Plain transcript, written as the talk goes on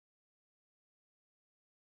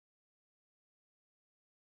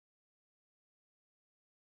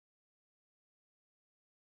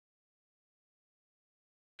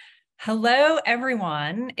Hello,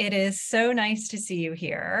 everyone. It is so nice to see you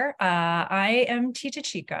here. I am Tita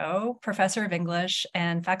Chico, professor of English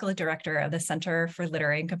and faculty director of the Center for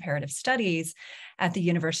Literary and Comparative Studies at the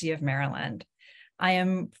University of Maryland. I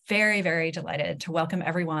am very, very delighted to welcome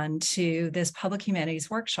everyone to this Public Humanities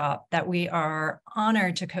Workshop that we are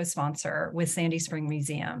honored to co-sponsor with Sandy Spring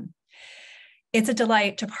Museum. It's a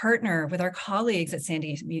delight to partner with our colleagues at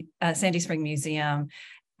Sandy Spring Museum.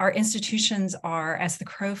 Our institutions are, as the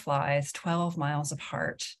crow flies, 12 miles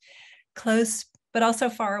apart, close, but also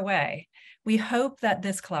far away. We hope that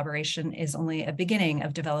this collaboration is only a beginning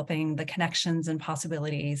of developing the connections and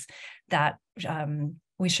possibilities that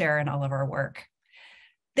we share in all of our work.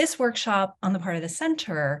 This workshop on the part of the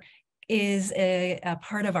center is a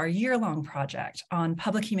part of our year-long project on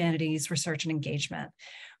public humanities research and engagement,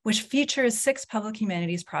 which features 6 public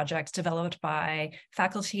humanities projects developed by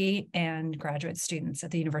faculty and graduate students at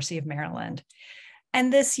the University of Maryland.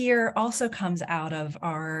 And this year also comes out of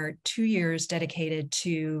our 2 years dedicated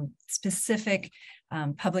to specific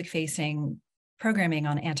public-facing programming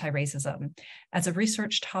on anti-racism as a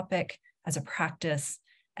research topic, as a practice,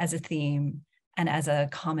 as a theme, and as a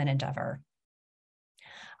common endeavor.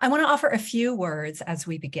 I want to offer a few words as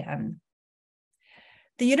we begin.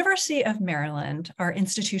 The University of Maryland, our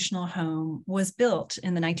institutional home, was built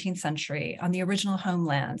in the 19th century on the original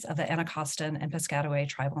homelands of the Anacostan and Piscataway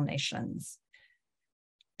tribal nations.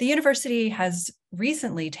 The university has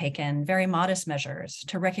recently taken very modest measures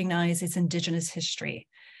to recognize its Indigenous history,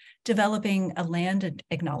 developing a land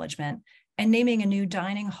acknowledgement and naming a new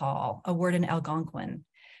dining hall, a word in Algonquin,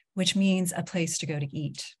 which means a place to go to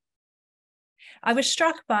eat. I was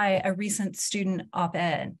struck by a recent student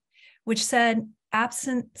op-ed, which said,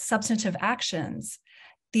 absent substantive actions,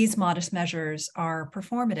 these modest measures are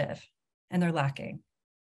performative and they're lacking.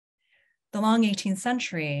 The long 18th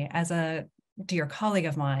century, as a dear colleague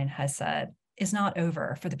of mine has said, is not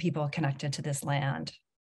over for the people connected to this land.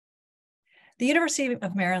 The University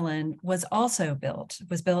of Maryland was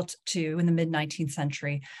built too in the mid-19th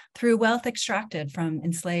century through wealth extracted from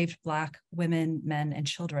enslaved Black women, men, and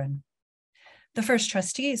children. The first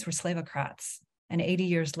trustees were slavocrats, and 80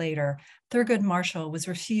 years later, Thurgood Marshall was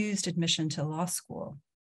refused admission to law school.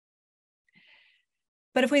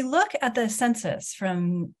 But if we look at the census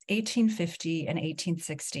from 1850 and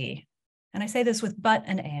 1860, and I say this with but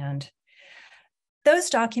and, those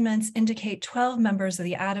documents indicate 12 members of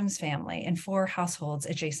the Adams family in 4 households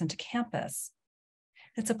adjacent to campus.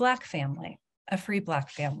 It's a Black family, a free Black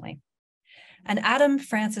family. And Adam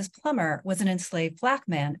Francis Plummer was an enslaved Black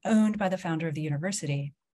man owned by the founder of the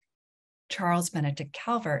university. Charles Benedict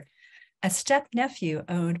Calvert, a step-nephew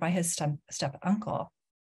owned by his step-uncle.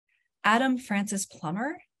 Adam Francis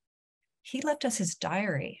Plummer, he left us his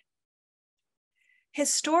diary.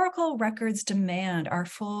 Historical records demand our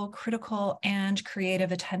full critical and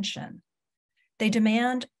creative attention. They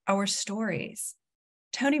demand our stories.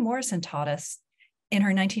 Toni Morrison taught us in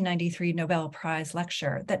her 1993 Nobel Prize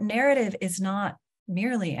lecture that narrative is not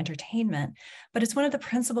merely entertainment, but it's one of the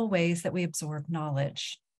principal ways that we absorb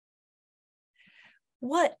knowledge.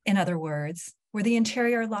 What, in other words, were the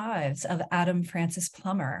interior lives of Adam Francis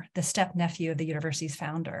Plummer, the step-nephew of the university's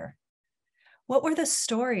founder? What were the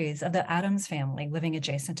stories of the Adams family living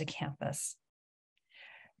adjacent to campus?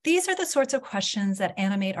 These are the sorts of questions that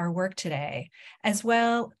animate our work today, as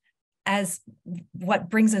well as what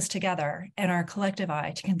brings us together in our collective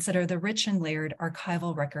eye to consider the rich and layered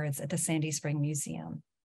archival records at the Sandy Spring Museum.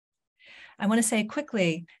 I want to say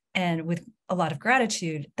quickly, and with a lot of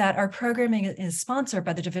gratitude, that our programming is sponsored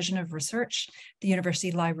by the Division of Research, the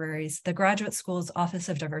University Libraries, the Graduate School's Office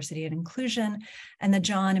of Diversity and Inclusion, and the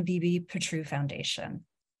John and Bibi Petrou Foundation.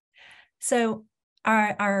 So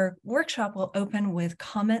our workshop will open with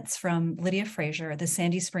comments from Lydia Fraser, the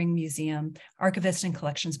Sandy Spring Museum Archivist and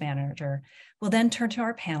Collections Manager. We'll then turn to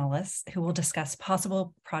our panelists who will discuss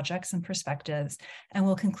possible projects and perspectives, and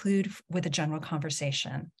we'll conclude with a general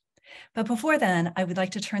conversation. But before then, I would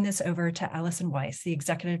like to turn this over to Allison Weiss, the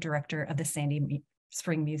Executive Director of the Sandy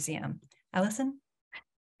Spring Museum. Allison?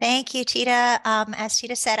 Thank you, Tita. As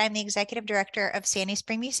Tita said, I'm the Executive Director of Sandy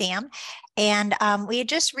Spring Museum, and we had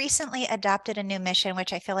just recently adopted a new mission,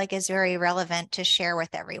 which I feel like is very relevant to share with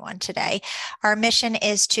everyone today. Our mission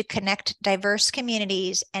is to connect diverse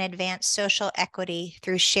communities and advance social equity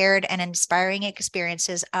through shared and inspiring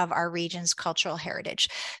experiences of our region's cultural heritage.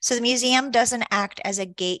 So the museum doesn't act as a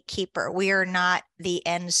gatekeeper. We are not the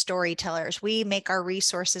end storytellers. We make our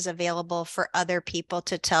resources available for other people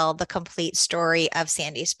to tell the complete story of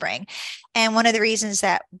Sandy Spring. And one of the reasons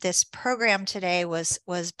that this program today was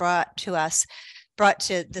brought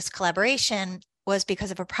to this collaboration was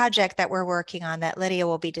because of a project that we're working on that Lydia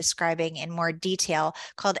will be describing in more detail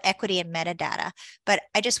called Equity and Metadata. But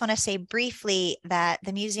I just want to say briefly that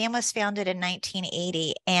the museum was founded in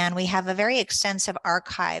 1980, and we have a very extensive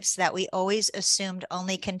archives that we always assumed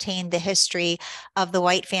only contained the history of the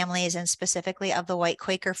white families, and specifically of the white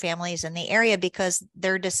Quaker families in the area, because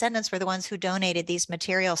their descendants were the ones who donated these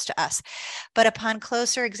materials to us. But upon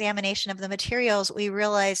closer examination of the materials, we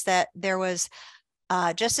realized that there was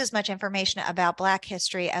just as much information about Black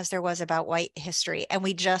history as there was about white history, and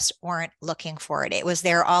we just weren't looking for it. It was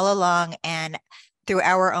there all along, and through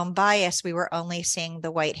our own bias, we were only seeing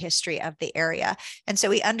the white history of the area. And so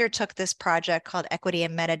we undertook this project called Equity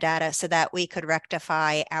and Metadata so that we could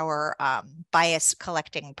rectify our bias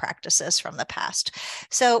collecting practices from the past.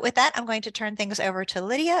 So with that, I'm going to turn things over to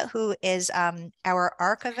Lydia, who is our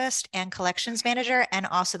archivist and collections manager, and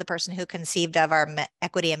also the person who conceived of our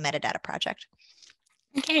Equity and Metadata project.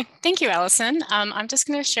 Okay, thank you, Allison. I'm just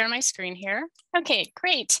going to share my screen here. Okay,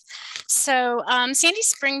 great. So Sandy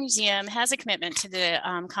Spring Museum has a commitment to the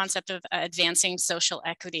concept of advancing social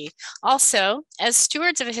equity. Also, as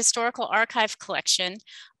stewards of a historical archive collection,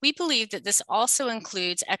 we believe that this also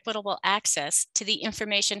includes equitable access to the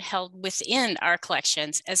information held within our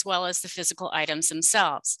collections, as well as the physical items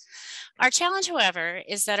themselves. Our challenge, however,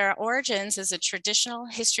 is that our origins as a traditional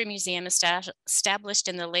history museum established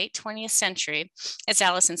in the late 20th century, as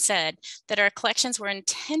Allison said, that our collections were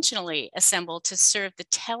intentionally assembled to serve the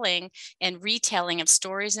telling and retelling of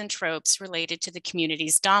stories and tropes related to the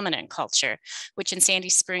community's dominant culture, which in Sandy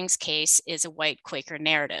Springs' case is a white Quaker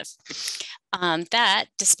narrative. That,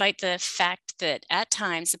 despite the fact that at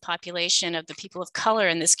times the population of the people of color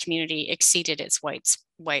in this community exceeded its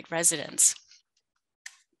white residents.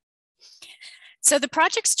 So the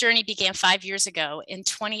project's journey began 5 years ago in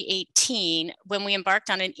 2018, when we embarked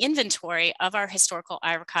on an inventory of our historical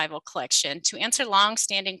archival collection to answer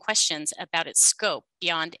long-standing questions about its scope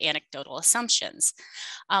beyond anecdotal assumptions.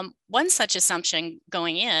 One such assumption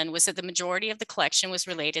going in was that the majority of the collection was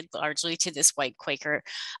related largely to this white Quaker,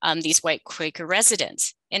 these white Quaker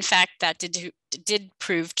residents. In fact, that did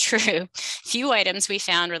prove true. Few items we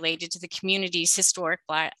found related to the community's historic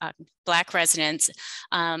Black residents.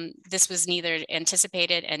 This was neither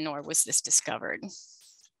anticipated and nor was this discovered.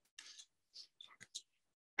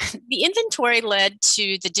 The inventory led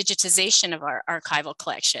to the digitization of our archival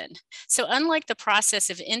collection. So unlike the process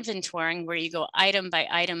of inventorying where you go item by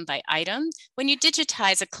item by item, when you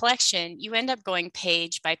digitize a collection, you end up going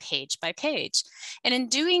page by page by page. And in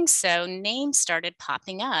doing so, names started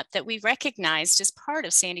popping up that we recognized as part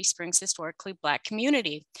of Sandy Springs' historically Black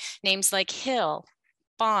community. Names like Hill,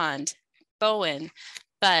 Bond, Bowen,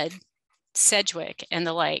 Budd, Sedgwick, and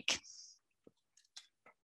the like.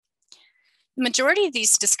 The majority of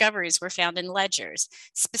these discoveries were found in ledgers,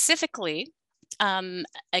 specifically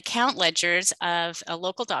account ledgers of a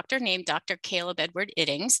local doctor named Dr. Caleb Edward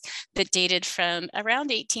Iddings that dated from around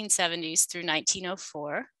 1870s through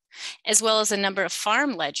 1904, as well as a number of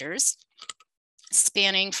farm ledgers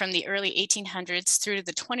spanning from the early 1800s through to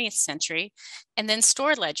the 20th century, and then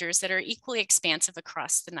store ledgers that are equally expansive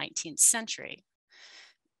across the 19th century.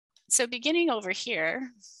 So beginning over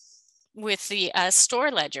here, with the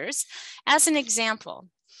store ledgers. As an example,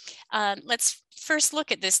 let's first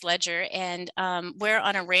look at this ledger, and where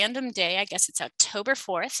on a random day, I guess it's October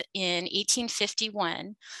 4th in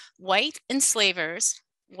 1851, white enslavers,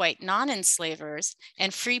 white non-enslavers,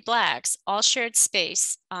 and free Blacks all shared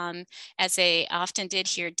space as they often did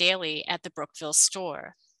here daily at the Brookville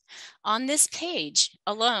store. On this page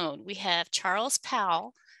alone, we have Charles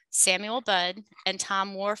Powell, Samuel Budd, and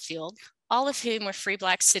Tom Warfield, all of whom were free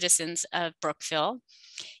Black citizens of Brookville.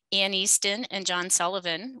 Ann Easton and John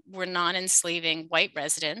Sullivan were non-enslaving white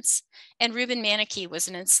residents, and Reuben Manakee was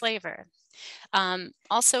an enslaver.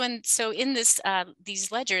 Also, in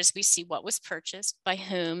these ledgers, we see what was purchased by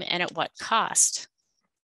whom and at what cost.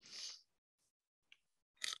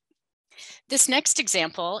 This next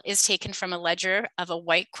example is taken from a ledger of a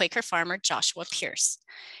white Quaker farmer, Joshua Pierce.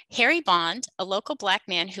 Harry Bond, a local Black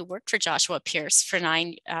man who worked for Joshua Pierce for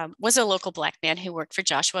 9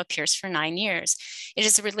 years. It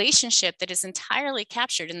is a relationship that is entirely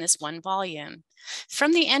captured in this one volume.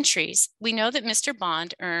 From the entries, we know that Mr.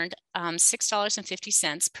 Bond earned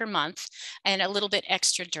 $6.50 per month and a little bit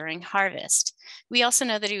extra during harvest. We also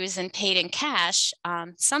know that he was paid in cash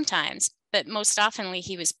sometimes, but most oftenly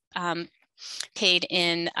he was paid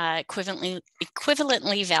in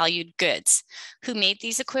equivalently valued goods. Who made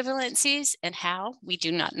these equivalencies and how, we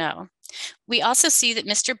do not know. We also see that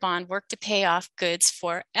Mr. Bond worked to pay off goods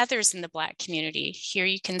for others in the Black community. Here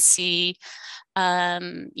you can see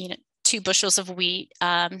 2 bushels of wheat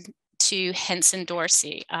to Henson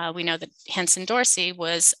Dorsey. We know that Henson Dorsey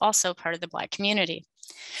was also part of the Black community.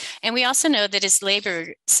 And we also know that his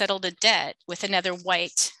labor settled a debt with another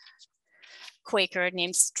white Quaker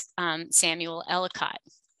named Samuel Ellicott.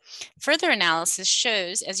 Further analysis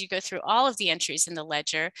shows, as you go through all of the entries in the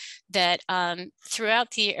ledger, that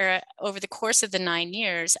throughout the era, over the course of the 9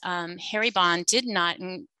 years, Harry Bond did not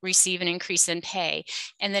receive an increase in pay.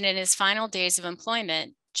 And then in his final days of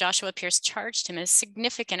employment, Joshua Pierce charged him a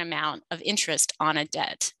significant amount of interest on a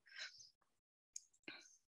debt.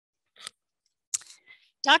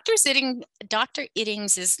 Dr.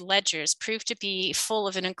 Ittings's ledgers proved to be full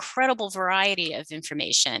of an incredible variety of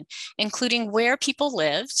information, including where people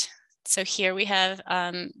lived. So here we have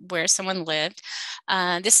where someone lived.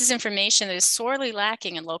 This is information that is sorely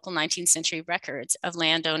lacking in local 19th century records of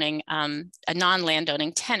landowning,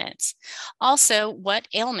 non-landowning tenants. Also, what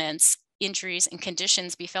ailments, injuries, and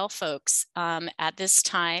conditions befell folks at this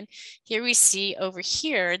time. Here we see over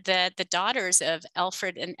here that the daughters of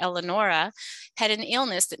Alfred and Eleonora had an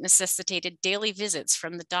illness that necessitated daily visits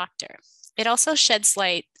from the doctor. It also sheds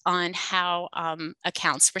light on how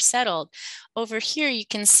accounts were settled. Over here, you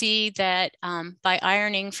can see that by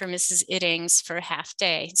ironing for Mrs. Ittings for a half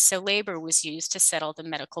day, so labor was used to settle the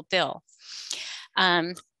medical bill.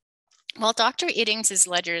 While Dr. Ittings's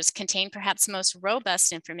ledgers contain perhaps the most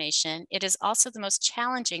robust information, it is also the most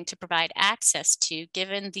challenging to provide access to,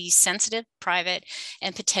 given the sensitive, private,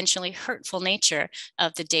 and potentially hurtful nature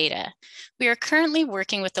of the data. We are currently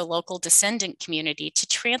working with the local descendant community to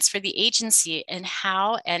transfer the agency in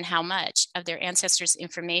how and how much of their ancestors'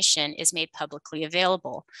 information is made publicly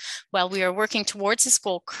available. While we are working towards this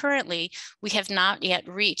goal currently, we have not yet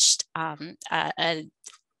reached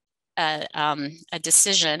a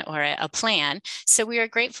decision or a plan. So we are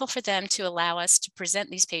grateful for them to allow us to present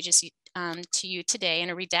these pages to you today in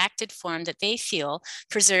a redacted form that they feel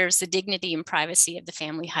preserves the dignity and privacy of the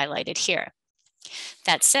family highlighted here.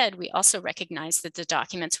 That said, we also recognize that the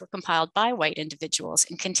documents were compiled by white individuals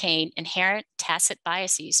and contain inherent tacit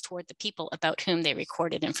biases toward the people about whom they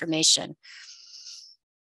recorded information.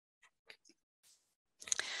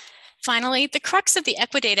 Finally, the crux of the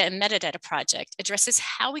Equidata and Metadata project addresses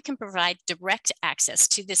how we can provide direct access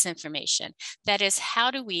to this information. That is, how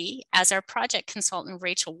do we, as our project consultant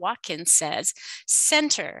Rachel Watkins says,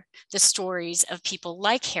 center the stories of people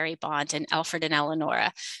like Harry Bond and Alfred and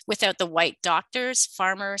Eleonora without the white doctors,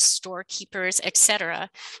 farmers, storekeepers, etc.,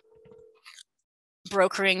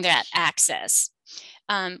 brokering that access.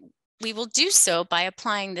 We will do so by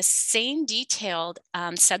applying the same detailed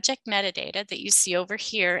subject metadata that you see over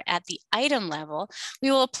here at the item level. We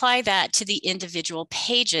will apply that to the individual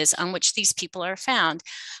pages on which these people are found.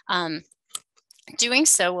 Doing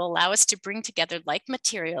so will allow us to bring together like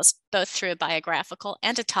materials, both through a biographical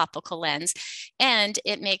and a topical lens, and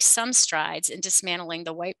it makes some strides in dismantling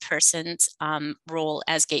the white person's role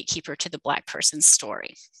as gatekeeper to the Black person's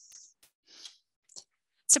story.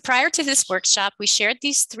 So prior to this workshop, we shared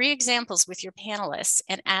these 3 examples with your panelists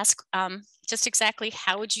and asked just exactly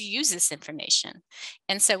how would you use this information?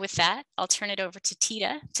 And so with that, I'll turn it over to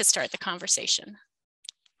Tita to start the conversation.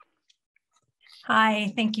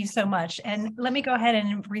 Hi, thank you so much. And let me go ahead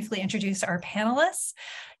and briefly introduce our panelists.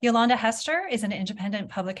 Yolanda Hester is an independent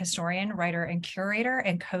public historian, writer, and curator,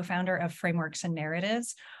 and co-founder of Frameworks and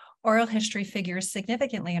Narratives. Oral history figures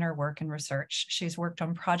significantly in her work and research. She's worked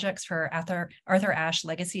on projects for Arthur Ashe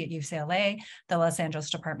Legacy at UCLA, the Los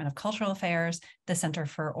Angeles Department of Cultural Affairs, the Center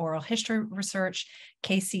for Oral History Research,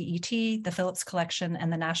 KCET, the Phillips Collection,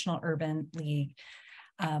 and the National Urban League.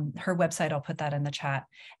 Her website, I'll put that in the chat.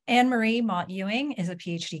 Annemarie Mott Ewing is a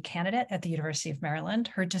PhD candidate at the University of Maryland.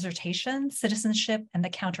 Her dissertation, Citizenship and the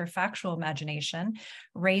Counterfactual Imagination,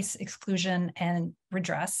 Race, Exclusion, and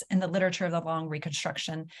Redress in the Literature of the Long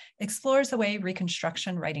Reconstruction, explores the way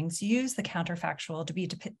Reconstruction writings use the counterfactual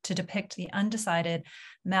to depict the undecided,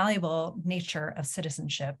 malleable nature of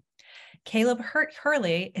citizenship. Caleb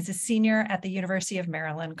Hurley is a senior at the University of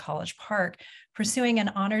Maryland, College Park, pursuing an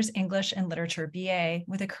honors English and Literature BA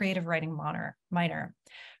with a creative writing minor.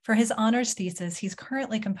 For his honors thesis, he's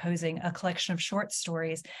currently composing a collection of short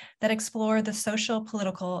stories that explore the social,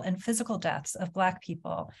 political, and physical deaths of Black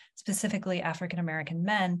people, specifically African-American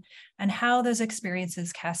men, and how those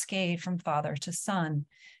experiences cascade from father to son,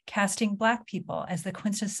 casting Black people as the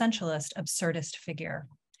quintessentialist absurdist figure.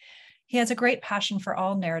 He has a great passion for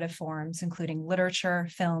all narrative forms, including literature,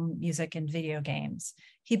 film, music, and video games.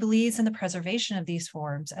 He believes in the preservation of these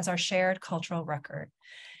forms as our shared cultural record.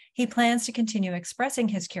 He plans to continue expressing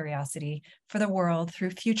his curiosity for the world through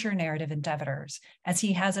future narrative endeavors, as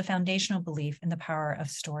he has a foundational belief in the power of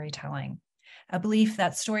storytelling. a belief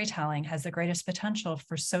that storytelling has the greatest potential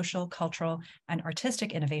for social, cultural, and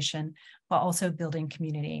artistic innovation while also building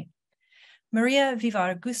community. Maria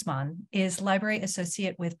Vivar-Guzman is Library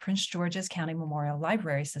Associate with Prince George's County Memorial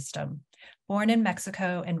Library System. Born in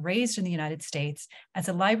Mexico and raised in the United States, as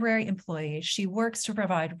a library employee, she works to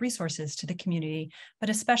provide resources to the community, but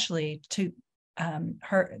especially to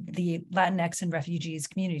the Latinx and refugees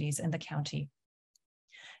communities in the county.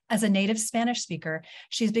 As a native Spanish speaker,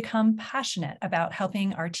 she's become passionate about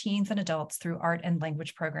helping our teens and adults through art and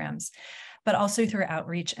language programs, but also through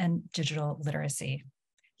outreach and digital literacy.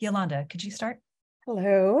 Yolanda, could you start?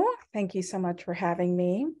 Hello, thank you so much for having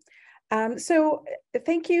me. So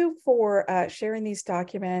thank you for sharing these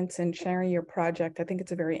documents and sharing your project. I think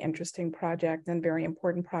it's a very interesting project and very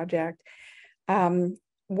important project.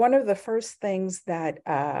 One of the first things that,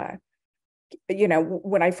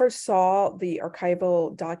 when I first saw the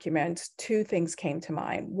archival documents, two things came to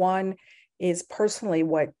mind. One is personally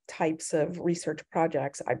what types of research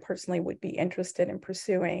projects I personally would be interested in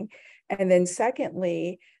pursuing. And then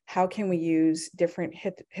secondly, how can we use different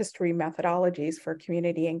history methodologies for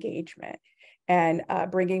community engagement and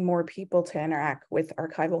bringing more people to interact with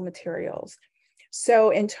archival materials? So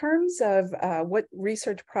in terms of what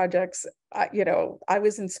research projects, I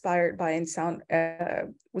was inspired by and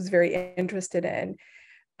was very interested in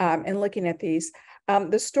looking at these.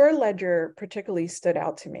 The store ledger particularly stood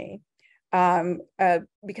out to me.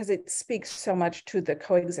 Because it speaks so much to the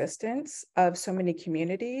coexistence of so many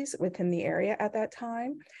communities within the area at that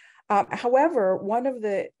time. However, one of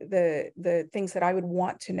the things that I would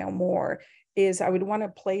want to know more is I would want to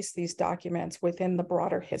place these documents within the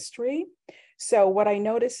broader history. So what I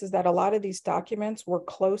noticed is that a lot of these documents were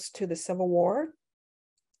close to the Civil War.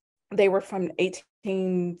 They were from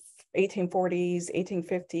 1840s,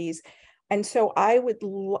 1850s. And so I would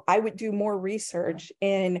do more research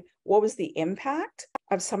in what was the impact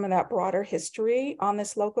of some of that broader history on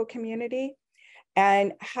this local community,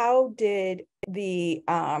 and how did the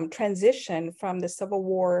transition from the Civil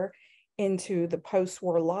War into the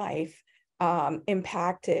post-war life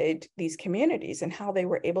impacted these communities and how they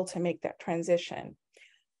were able to make that transition.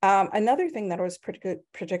 Another thing that I was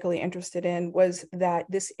particularly interested in was that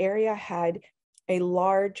this area had a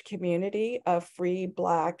large community of free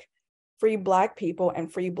Black people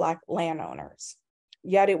and free Black landowners,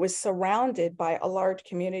 yet it was surrounded by a large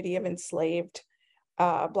community of enslaved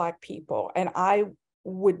Black people. And I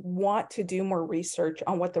would want to do more research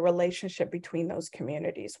on what the relationship between those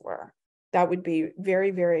communities were. That would be very,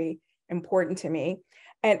 very important to me.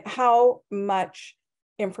 And how much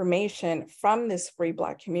information from this free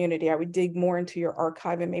Black community, I would dig more into your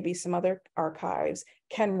archive and maybe some other archives,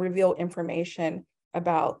 can reveal information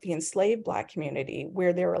about the enslaved Black community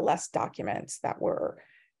where there are less documents that were,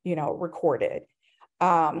 recorded.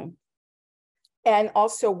 And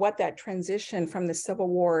also what that transition from the Civil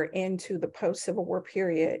War into the post-Civil War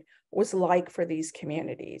period was like for these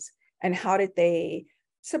communities, and how did they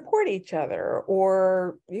support each other,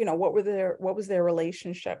 or what was their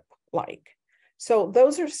relationship like? So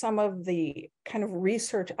those are some of the kind of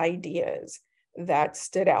research ideas that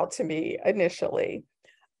stood out to me initially.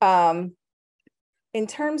 In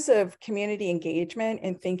terms of community engagement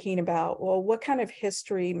and thinking about, well, what kind of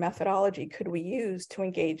history methodology could we use to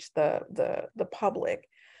engage the public?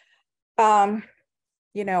 I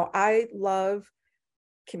love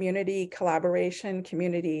community collaboration,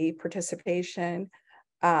 community participation,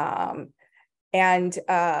 and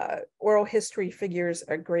oral history figures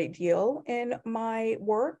a great deal in my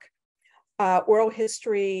work. Oral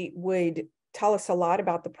history would tell us a lot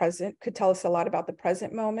about the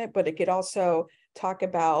present moment, but it could also talk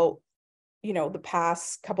about, the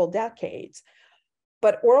past couple decades.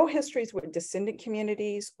 But oral histories with descendant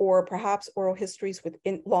communities, or perhaps oral histories with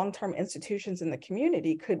long-term institutions in the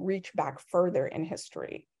community, could reach back further in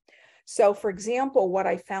history. So for example, what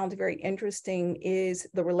I found very interesting is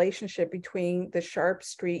the relationship between the Sharp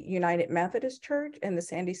Street United Methodist Church and the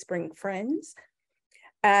Sandy Spring Friends.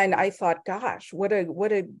 And I thought, gosh, what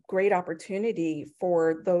a great opportunity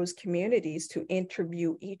for those communities to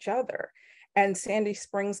interview each other. And Sandy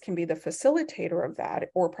Springs can be the facilitator of that,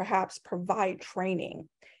 or perhaps provide training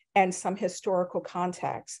and some historical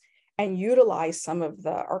context and utilize some of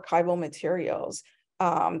the archival materials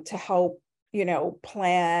to help,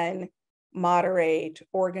 plan, moderate,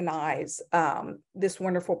 organize this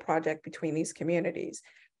wonderful project between these communities.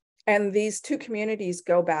 And these two communities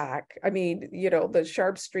go back. I mean, the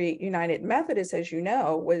Sharp Street United Methodist, as you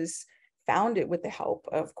know, was founded with the help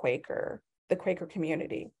of the Quaker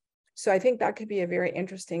community. So I think that could be a very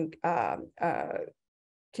interesting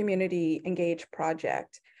community engaged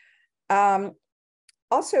project.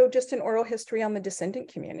 Also, just an oral history on the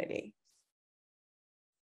descendant community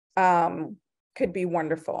could be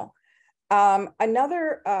wonderful.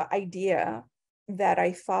 Another idea that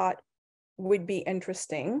I thought would be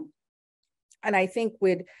interesting, and I think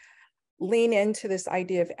would lean into this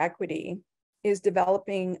idea of equity, is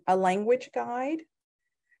developing a language guide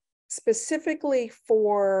specifically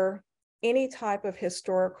for any type of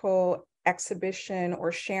historical exhibition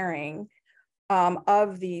or sharing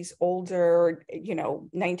of these older,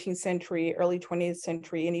 19th century, early 20th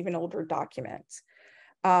century, and even older documents.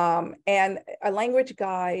 And a language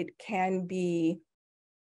guide can be,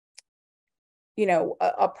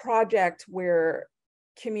 a project where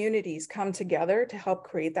communities come together to help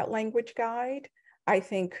create that language guide. I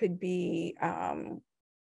think could be a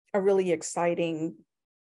really exciting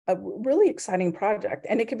project,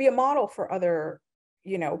 and it could be a model for other,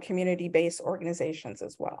 community-based organizations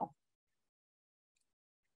as well.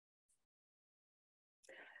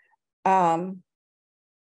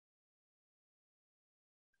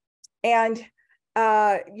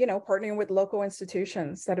 Partnering with local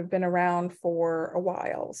institutions that have been around for a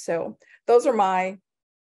while. So those were my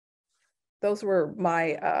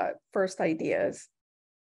first ideas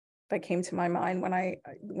that came to my mind when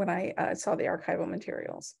I saw the archival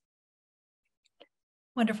materials.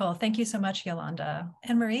 Wonderful. Thank you so much, Yolanda.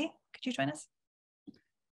 Annemarie, could you join us?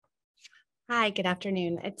 Hi, good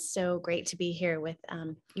afternoon. It's so great to be here with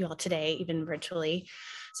you all today, even virtually.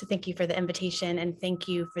 So thank you for the invitation and thank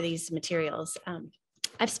you for these materials.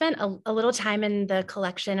 I've spent a little time in the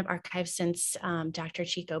collection of archives since Dr.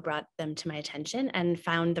 Chico brought them to my attention and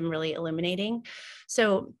found them really illuminating.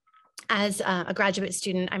 So as a graduate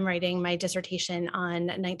student, I'm writing my dissertation on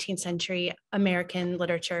 19th century American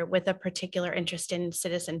literature with a particular interest in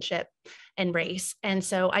citizenship and race. And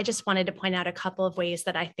so I just wanted to point out a couple of ways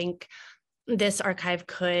that I think this archive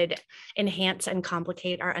could enhance and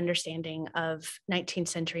complicate our understanding of 19th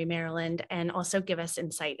century Maryland and also give us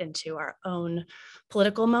insight into our own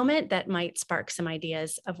political moment that might spark some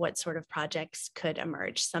ideas of what sort of projects could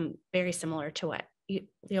emerge, some very similar to what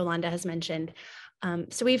Yolanda has mentioned.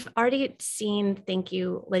 So we've already seen, thank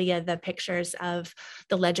you, Lydia, the pictures of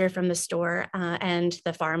the ledger from the store and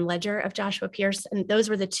the farm ledger of Joshua Pierce. And those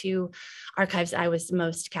were the two archives I was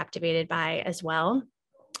most captivated by as well.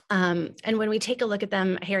 And when we take a look at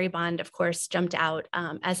them, Harry Bond, of course, jumped out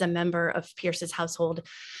as a member of Pierce's household,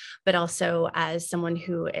 but also as someone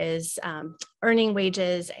who is earning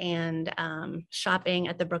wages and shopping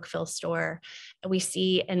at the Brookville store. We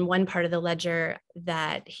see in one part of the ledger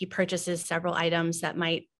that he purchases several items that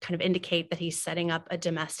might kind of indicate that he's setting up a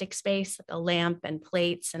domestic space, like a lamp and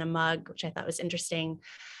plates and a mug, which I thought was interesting.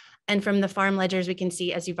 And from the farm ledgers, we can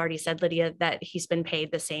see, as you've already said, Lydia, that he's been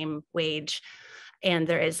paid the same wage and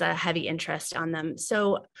there is a heavy interest on them.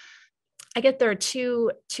 So I get there are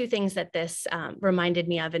two things that this reminded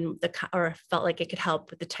me of or felt like it could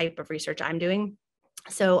help with the type of research I'm doing.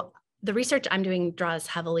 So the research I'm doing draws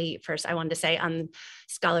heavily, first I wanted to say, on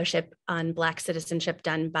scholarship on Black citizenship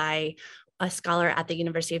done by a scholar at the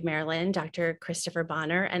University of Maryland, Dr. Christopher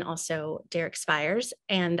Bonner, and also Derek Spires.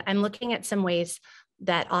 And I'm looking at some ways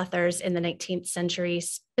that authors in the 19th century,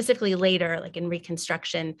 specifically later, like in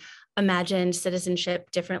Reconstruction, imagined citizenship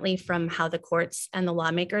differently from how the courts and the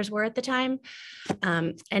lawmakers were at the time,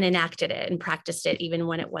 and enacted it and practiced it even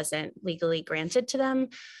when it wasn't legally granted to them.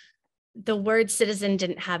 The word citizen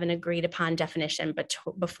didn't have an agreed upon definition but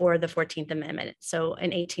before the 14th Amendment, so in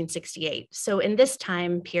 1868. So in this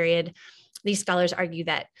time period, these scholars argue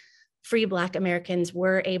that free Black Americans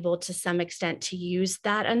were able to some extent to use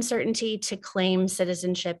that uncertainty to claim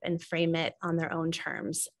citizenship and frame it on their own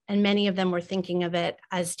terms. And many of them were thinking of it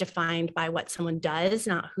as defined by what someone does,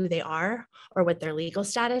 not who they are or what their legal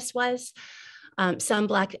status was. Some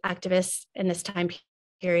Black activists in this time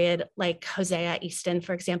period, like Hosea Easton,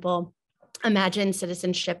 for example, imagine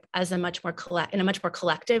citizenship as in a much more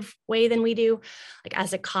collective way than we do, like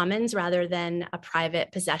as a commons rather than a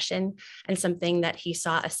private possession, and something that he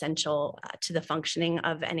saw essential to the functioning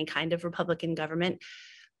of any kind of Republican government.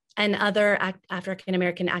 And other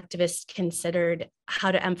African-American activists considered how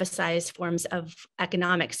to emphasize forms of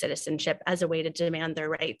economic citizenship as a way to demand their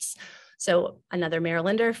rights. So another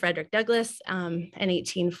Marylander, Frederick Douglass, in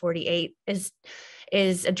 1848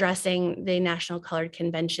 is addressing the National Colored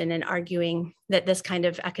Convention and arguing that this kind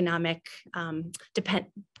of economic,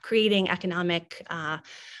 creating economic,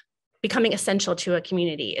 becoming essential to a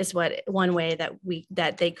community is one way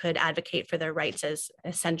that they could advocate for their rights as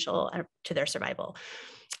essential to their survival.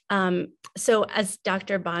 So as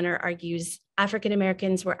Dr. Bonner argues, African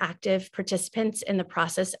Americans were active participants in the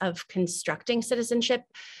process of constructing citizenship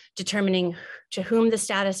determining to whom the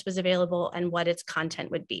status was available and what its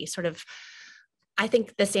content would be. Sort of, I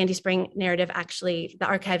think the Sandy Spring narrative, actually, the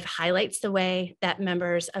archive highlights the way that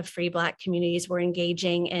members of free Black communities were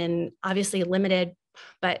engaging in obviously limited,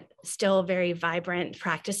 but still very vibrant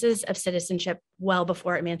practices of citizenship well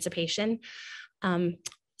before emancipation.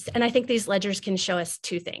 And I think these ledgers can show us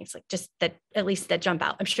two things, like just that, at least that jump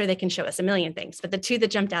out. I'm sure they can show us a million things, but the two that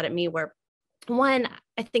jumped out at me were, one,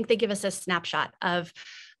 I think they give us a snapshot of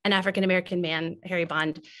an African-American man, Harry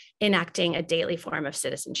Bond, enacting a daily form of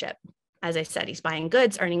citizenship. As I said, he's buying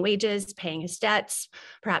goods, earning wages, paying his debts,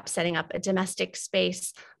 perhaps setting up a domestic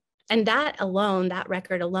space. And that alone, that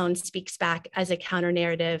record alone, speaks back as a counter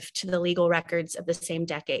narrative to the legal records of the same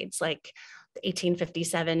decades, like the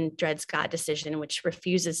 1857 Dred Scott decision, which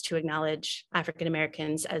refuses to acknowledge African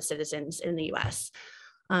Americans as citizens in the US.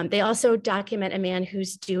 They also document a man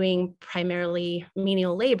who's doing primarily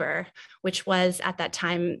menial labor, which was at that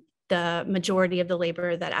time the majority of the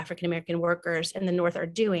labor that African American workers in the North are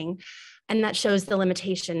doing. And that shows the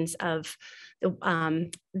limitations of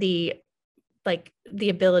the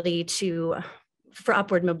ability for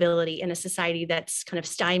upward mobility in a society that's kind of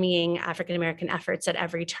stymieing African American efforts at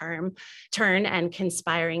every turn and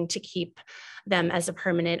conspiring to keep them as a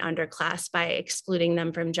permanent underclass by excluding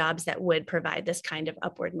them from jobs that would provide this kind of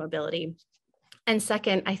upward mobility. And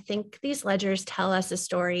second, I think these ledgers tell us a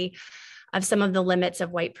story of some of the limits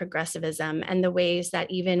of white progressivism and the ways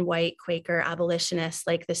that even white Quaker abolitionists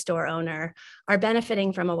like the store owner are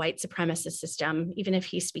benefiting from a white supremacist system, even if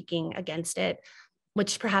he's speaking against it,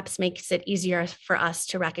 which perhaps makes it easier for us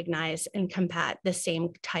to recognize and combat the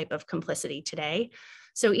same type of complicity today.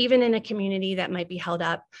 So even in a community that might be held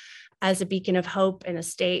up as a beacon of hope in a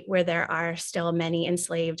state where there are still many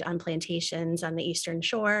enslaved on plantations on the Eastern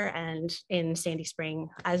Shore and in Sandy Spring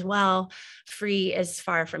as well, free is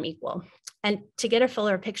far from equal. And to get a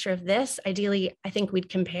fuller picture of this, ideally, I think we'd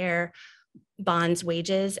compare Bond's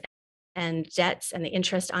wages and debts and the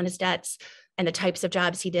interest on his debts and the types of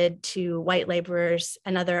jobs he did to white laborers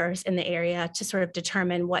and others in the area to sort of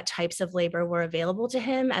determine what types of labor were available to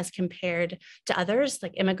him as compared to others,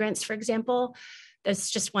 like immigrants, for example.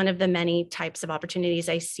 That's just one of the many types of opportunities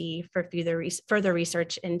I see for further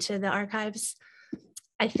research into the archives.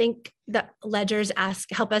 I think the ledgers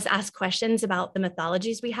help us ask questions about the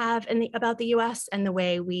mythologies we have about the US and the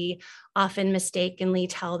way we often mistakenly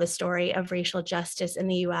tell the story of racial justice in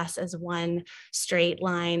the US as one straight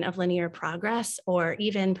line of linear progress, or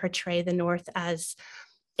even portray the North as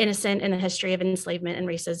innocent in the history of enslavement and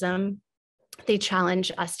racism. They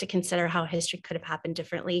challenge us to consider how history could have happened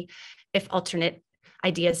differently if alternate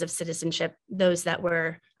ideas of citizenship, those that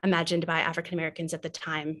were imagined by African Americans at the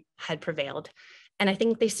time, had prevailed. And I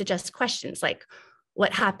think they suggest questions like,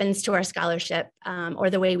 what happens to our scholarship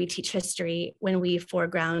or the way we teach history when we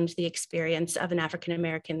foreground the experience of an African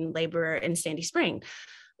American laborer in Sandy Spring?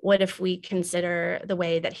 What if we consider the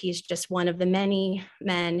way that he's just one of the many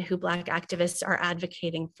men who Black activists are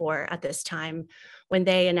advocating for at this time when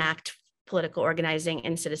they enact political organizing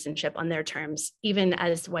and citizenship on their terms, even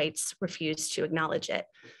as whites refuse to acknowledge it?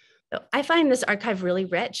 So I find this archive really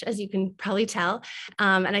rich, as you can probably tell,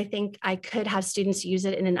 and I think I could have students use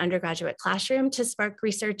it in an undergraduate classroom to spark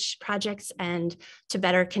research projects and to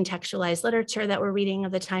better contextualize literature that we're reading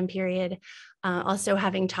of the time period. Also,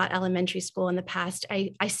 having taught elementary school in the past,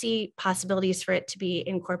 I see possibilities for it to be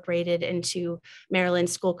incorporated into Maryland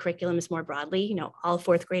school curriculums more broadly. You know, all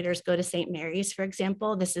fourth graders go to St. Mary's, for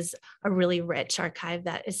example. This is a really rich archive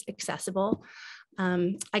that is accessible.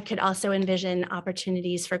 I could also envision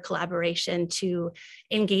opportunities for collaboration to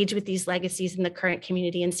engage with these legacies in the current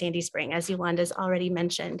community in Sandy Spring, as Yolanda's already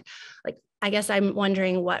mentioned. Like, I guess I'm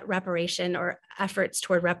wondering what reparation or efforts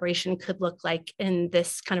toward reparation could look like in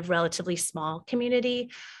this kind of relatively small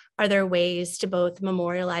community. Are there ways to both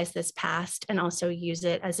memorialize this past and also use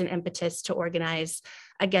it as an impetus to organize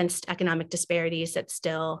against economic disparities that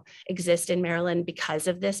still exist in Maryland because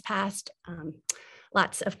of this past?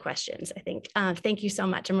 Lots of questions, I think. Thank you so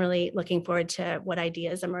much. I'm really looking forward to what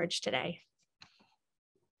ideas emerge today.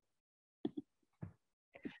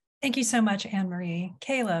 Thank you so much, Annemarie.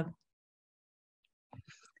 Caleb.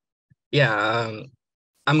 Yeah,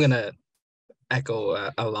 I'm gonna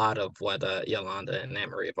echo a lot of what Yolanda and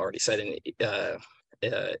Annemarie have already said, and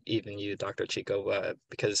even you, Dr. Chico,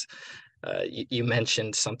 because you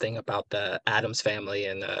mentioned something about the Adams family,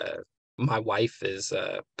 and my wife is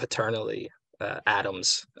paternally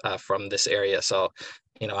Adams from this area, so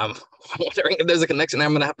you know, I'm wondering if there's a connection.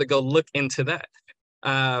 I'm gonna have to go look into that.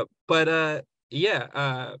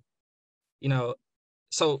 Yeah, you know,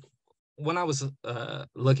 so when I was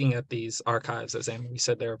looking at these archives, as Annemarie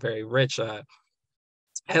said, they're very rich.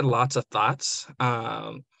 had lots of thoughts,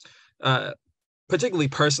 particularly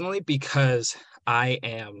personally, because I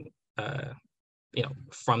am,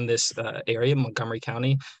 from this area, Montgomery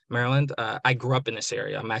County, Maryland. I grew up in this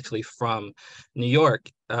area. I'm actually from New York,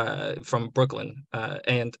 from Brooklyn.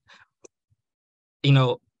 And,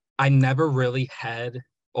 I never really had,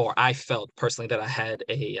 or I felt personally that I had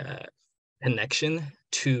a connection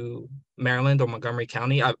to Maryland or Montgomery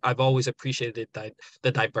County. I've always appreciated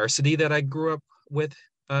the diversity that I grew up with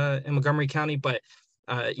in Montgomery County. But,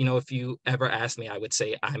 if you ever asked me, I would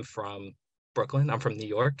say I'm from Brooklyn. I'm from New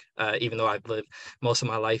York, even though I've lived most of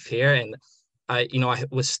my life here. And I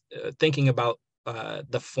was thinking about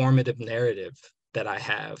the formative narrative that I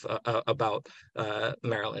have about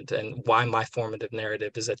Maryland, and why my formative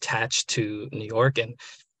narrative is attached to New York. And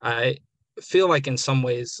I feel like in some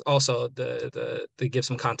ways also to give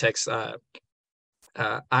some context, I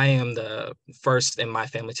am the first in my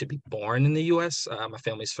family to be born in the U.S. My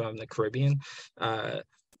family's from the Caribbean.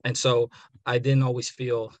 And so I didn't always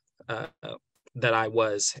feel that I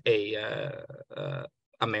was a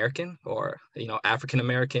American, or African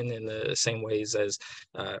American, in the same ways as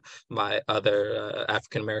my other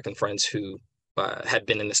African American friends who had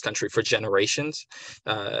been in this country for generations.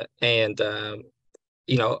 And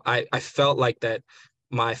I felt like that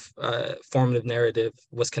my formative narrative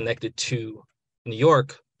was connected to New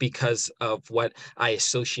York because of what I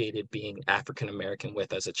associated being African American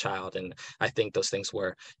with as a child. And I think those things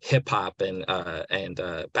were hip hop and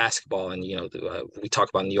basketball. And we talk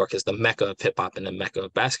about New York as the Mecca of hip hop and the Mecca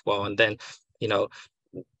of basketball. And then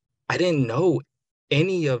I didn't know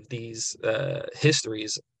any of these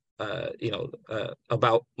histories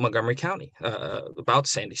about Montgomery County, about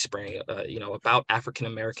Sandy Spring, about African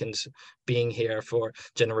Americans being here for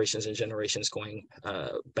generations and generations, going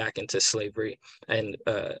back into slavery. And,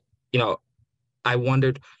 I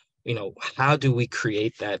wondered, how do we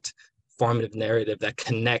create that formative narrative that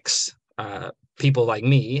connects people like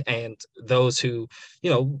me and those who,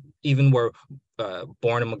 even were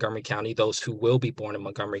born in Montgomery County, those who will be born in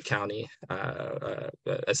Montgomery County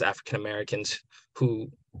as African Americans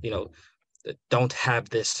who, don't have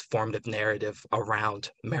this formative narrative around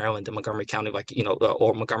Maryland and Montgomery County, like,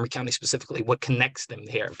 or Montgomery County specifically, what connects them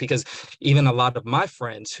here? Because even a lot of my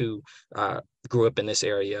friends who grew up in this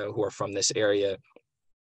area, who are from this area,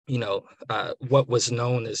 what was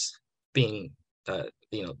known as being,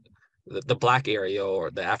 the Black area or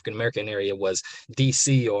the African American area was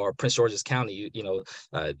DC or Prince George's County.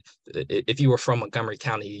 If you were from Montgomery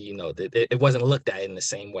County, it wasn't looked at in the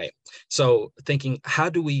same way. So thinking, how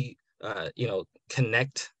do we,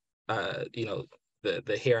 connect,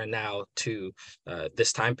 the here and now to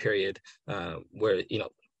this time period where,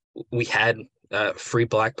 we had free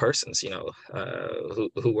Black persons,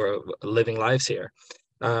 who were living lives here.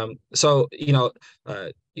 So,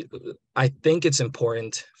 I think it's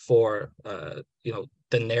important for,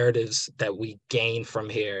 the narratives that we gain from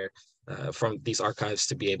here, from these archives,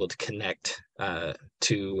 to be able to connect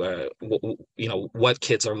to, what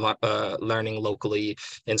kids are learning locally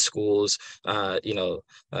in schools, what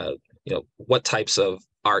types of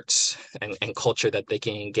arts and culture that they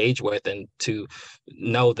can engage with, and to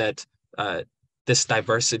know that this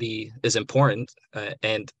diversity is important,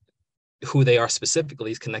 and who they are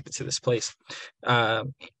specifically is connected to this place.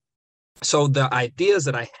 So the ideas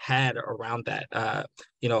that I had around that, I'm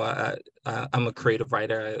a creative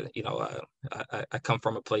writer. I come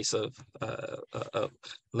from a place of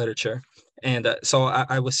literature, and so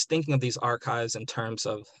I was thinking of these archives in terms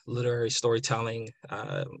of literary storytelling.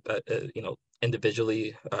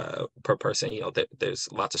 Individually, per person. There's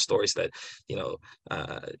lots of stories that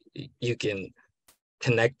you can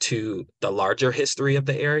connect to the larger history of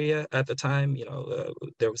the area at the time.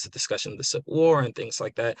 There was a discussion of the Civil War and things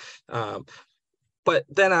like that. But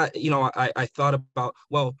then I thought about,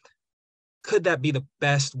 well, could that be the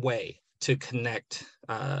best way to connect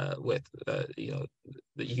with the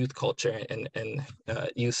youth culture and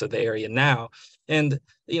use of the area now? And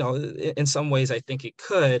in some ways I think it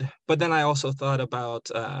could. But then I also thought about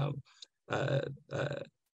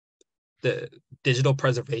the digital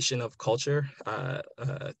preservation of culture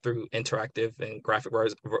through interactive and graphic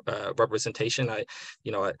representation. I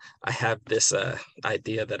have this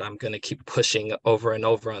idea that I'm going to keep pushing over and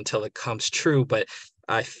over until it comes true. But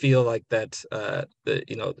I feel like that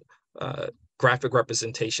graphic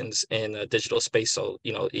representations in a digital space, so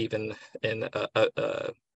even in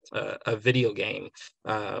a video game,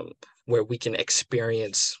 where we can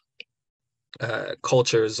experience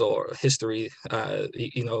cultures or history,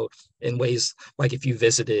 you know, in ways like if you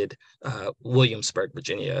visited Williamsburg,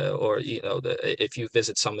 Virginia, or, you know, if you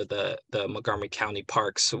visit some of the Montgomery County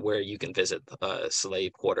parks where you can visit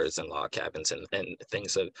slave quarters and log cabins and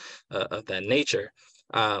things of that nature.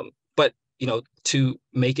 But, you know, to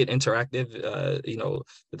make it interactive, you know,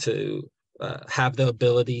 to have the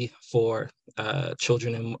ability for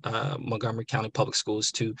children in Montgomery County Public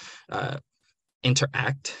Schools to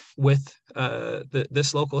interact with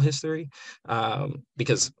this local history,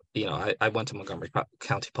 because, you know, I went to Montgomery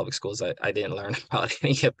County Public Schools. I didn't learn about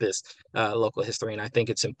any of this local history, and I think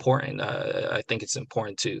it's important. I think it's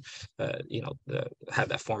important to, you know, have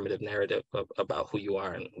that formative narrative about who you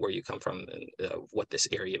are and where you come from and what this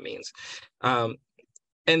area means.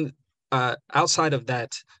 And outside of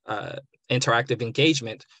that interactive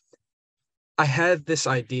engagement, I had this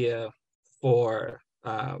idea for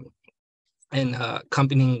an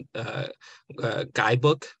accompanying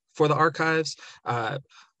guidebook for the archives,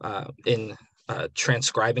 in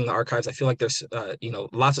transcribing the archives. I feel like there's you know,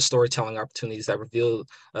 lots of storytelling opportunities that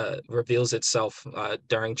reveals itself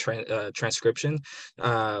during transcription,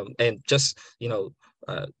 and just, you know,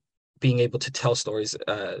 being able to tell stories,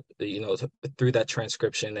 you know, through that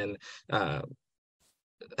transcription, and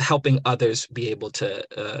helping others be able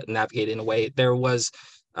to navigate in a way. There was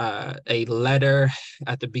a letter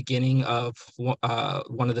at the beginning of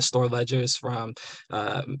one of the store ledgers from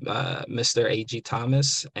Mr. A.G.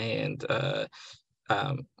 Thomas, and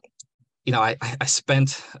you know, I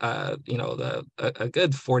spent you know, a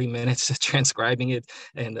good 40 minutes transcribing it,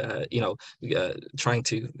 and you know, trying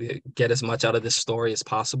to get as much out of this story as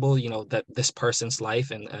possible, you know, that this person's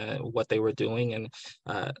life and what they were doing, and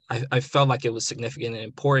I felt like it was significant and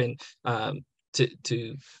important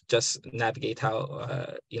to just navigate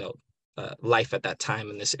how you know, life at that time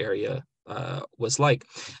in this area was like.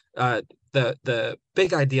 The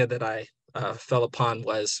big idea that I fell upon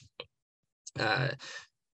was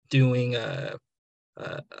doing a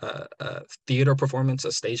theater performance,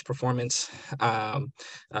 a stage performance,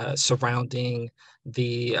 surrounding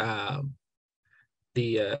the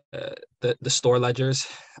store ledgers,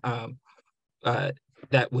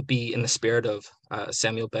 that would be in the spirit of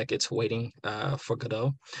Samuel Beckett's Waiting for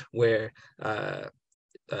Godot, where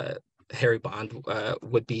Harry Bond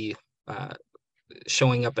would be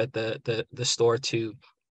showing up at the store to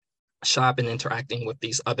shop and interacting with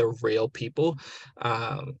these other real people,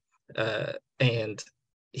 and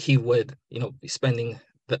he would, you know, be spending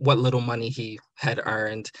what little money he had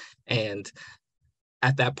earned, and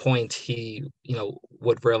at that point he, you know,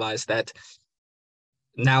 would realize that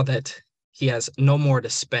now that he has no more to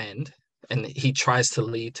spend, and he tries to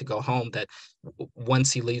leave to go home, that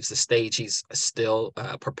once he leaves the stage, he's still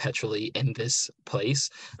perpetually in this place,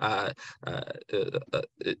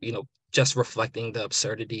 you know, just reflecting the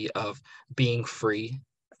absurdity of being free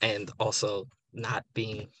and also not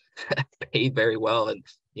being paid very well, and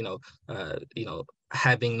you know,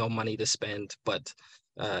 having no money to spend, but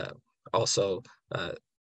also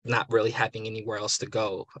not really having anywhere else to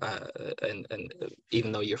go, and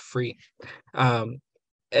even though you're free,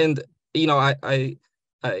 and you know, I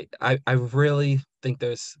really think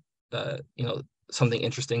there's you know, something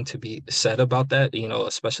interesting to be said about that, you know,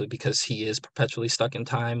 especially because he is perpetually stuck in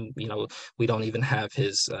time. You know, we don't even have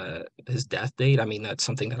his death date. I mean, that's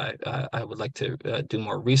something that I would like to do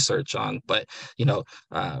more research on. But you know,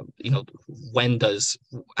 when does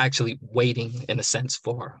actually waiting in a sense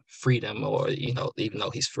for freedom, or you know, even though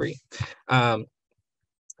he's free. And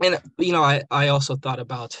you know, I also thought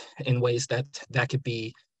about in ways that could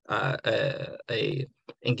be a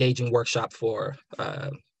engaging workshop for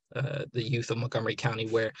the youth of Montgomery County,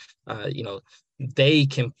 where you know, they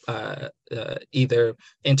can either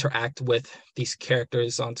interact with these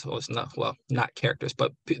characters not characters,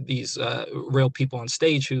 but these real people on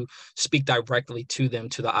stage who speak directly to them,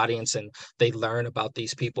 to the audience, and they learn about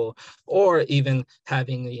these people, or even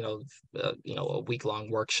having, you know, a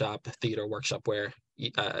week-long workshop, theater workshop, where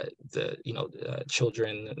the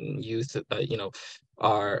children and youth you know,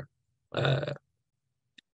 are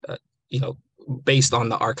you know, based on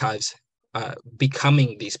the archives,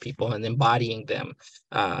 becoming these people and embodying them,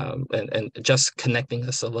 and just connecting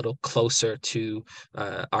us a little closer to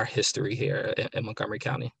our history here in Montgomery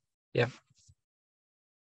County. Yeah.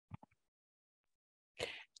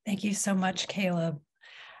 Thank you so much, Caleb.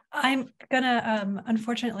 I'm gonna,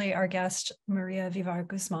 unfortunately, our guest, Maria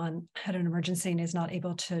Vivar-Guzman, had an emergency and is not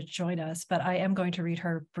able to join us, but I am going to read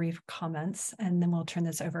her brief comments, and then we'll turn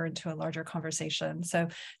this over into a larger conversation. So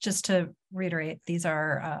just to reiterate, these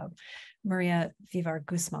are Maria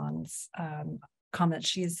Vivar-Guzman's comments.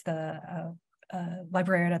 She's the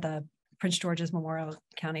librarian at the Prince George's Memorial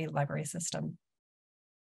County Library System.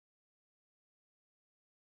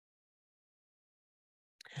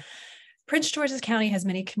 Prince George's County has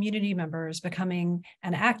many community members becoming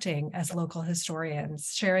and acting as local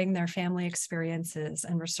historians, sharing their family experiences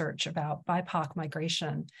and research about BIPOC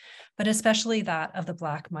migration, but especially that of the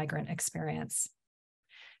Black migrant experience.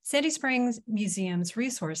 Sandy Springs Museum's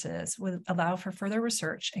resources would allow for further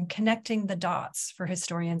research and connecting the dots for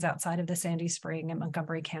historians outside of the Sandy Spring and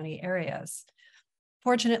Montgomery County areas.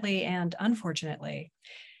 Fortunately and unfortunately,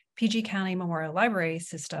 PG County Memorial Library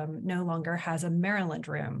System no longer has a Maryland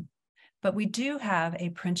room, but we do have a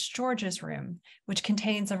Prince George's room, which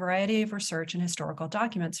contains a variety of research and historical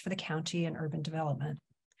documents for the county and urban development.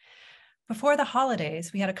 Before the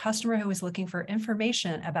holidays, we had a customer who was looking for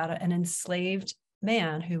information about an enslaved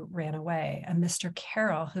man who ran away, a Mr.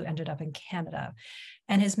 Carroll who ended up in Canada,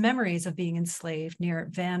 and his memories of being enslaved near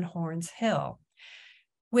Van Horn's Hill,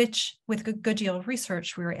 which with a good deal of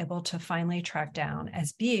research, we were able to finally track down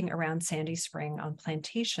as being around Sandy Spring on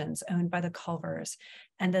plantations owned by the Culvers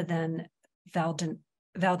and the then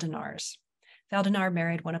Valdenars. Valdenar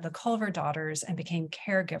married one of the Culver daughters and became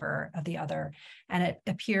caregiver of the other, and it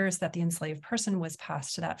appears that the enslaved person was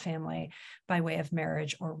passed to that family by way of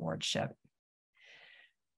marriage or wardship.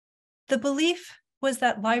 The belief was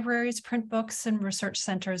that libraries, print books, and research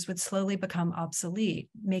centers would slowly become obsolete,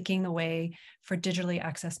 making the way for digitally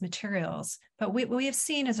accessed materials. But what we have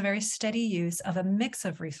seen is a very steady use of a mix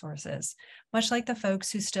of resources. Much like the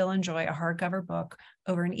folks who still enjoy a hardcover book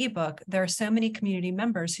over an ebook, there are so many community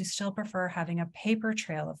members who still prefer having a paper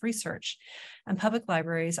trail of research. And public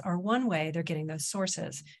libraries are one way they're getting those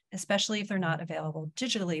sources, especially if they're not available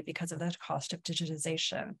digitally because of the cost of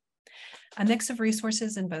digitization. A mix of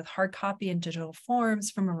resources in both hard copy and digital forms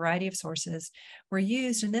from a variety of sources were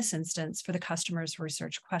used in this instance for the customer's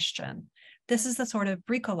research question. This is the sort of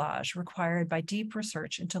bricolage required by deep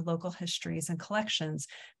research into local histories and collections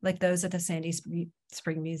like those at the Sandy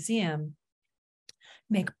Spring Museum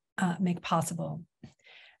make possible.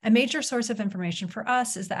 A major source of information for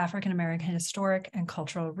us is the African American Historic and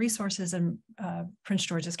Cultural Resources in Prince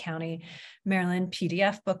George's County, Maryland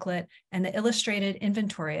PDF booklet, and the Illustrated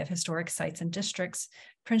Inventory of Historic Sites and Districts,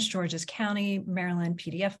 Prince George's County, Maryland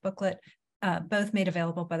PDF booklet, both made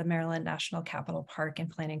available by the Maryland National Capital Park and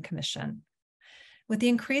Planning Commission. With the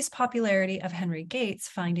increased popularity of Henry Gates'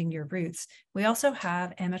 Finding Your Roots, we also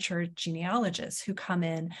have amateur genealogists who come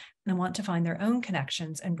in and want to find their own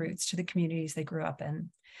connections and roots to the communities they grew up in.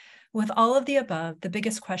 With all of the above, the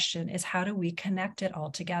biggest question is how do we connect it all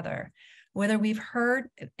together? Whether we've heard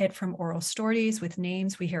it from oral stories with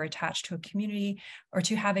names we hear attached to a community or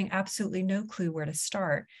to having absolutely no clue where to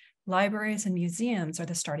start, libraries and museums are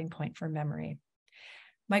the starting point for memory.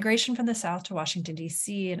 Migration from the South to Washington,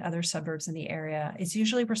 D.C. and other suburbs in the area is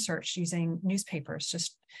usually researched using newspapers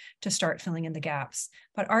just to start filling in the gaps.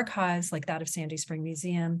 But archives like that of Sandy Spring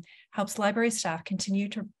Museum helps library staff continue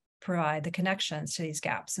to provide the connections to these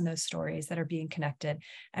gaps in those stories that are being connected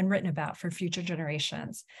and written about for future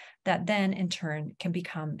generations that then in turn can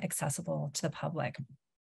become accessible to the public.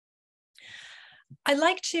 I'd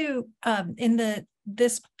like to, in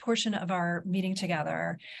this portion of our meeting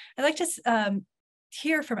together, I'd like to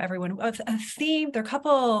hear from everyone a theme. There are a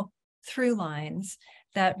couple through lines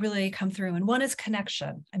that really come through, and one is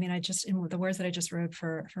connection. I mean, in the words that I just wrote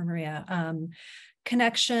for Maria,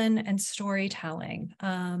 connection and storytelling.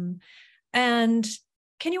 And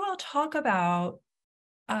can you all talk about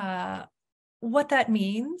what that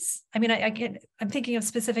means? I mean, I'm thinking of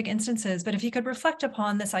specific instances, but if you could reflect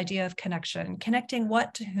upon this idea of connection, connecting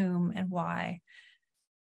what to whom and why.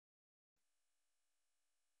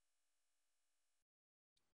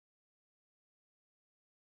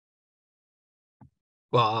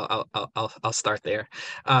 Well, I'll start there.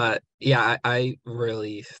 Yeah, I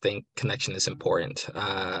really think connection is important.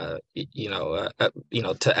 To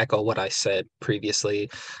echo what I said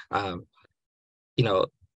previously, last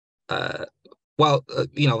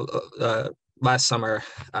summer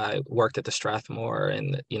I worked at the Strathmore,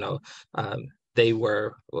 and they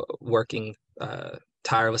were working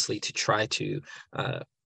tirelessly to try to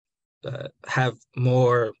have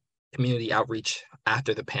more community outreach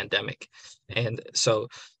after the pandemic. And so,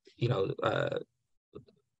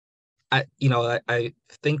 I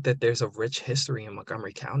think that there's a rich history in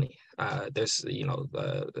Montgomery County. there's,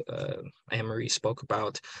 Annemarie spoke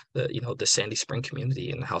about the Sandy Spring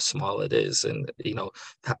community and how small it is, and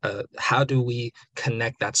how do we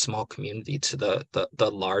connect that small community to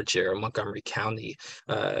the larger Montgomery County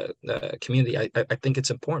community? I think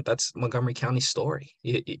it's important. That's Montgomery County's story,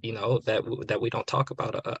 that we don't talk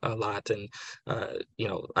about a lot, and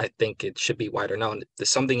I think it should be wider known. There's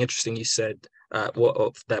something interesting you said,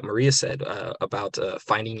 that Maria said about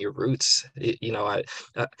finding your roots.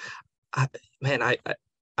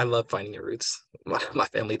 I love finding your roots. My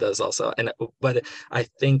family does also, but I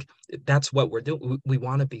think that's what we're doing. We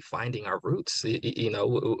want to be finding our roots. We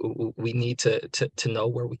need to know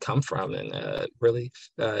where we come from, and really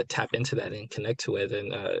tap into that and connect to it,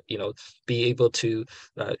 and be able to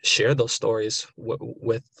share those stories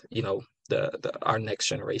with our next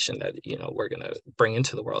generation that we're gonna bring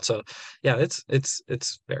into the world. So yeah,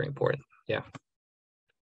 it's very important. Yeah.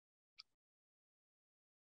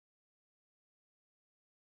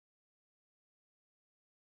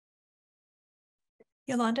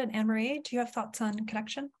 Yolanda and Annemarie, do you have thoughts on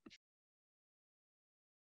connection?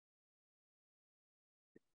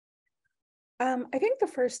 I think the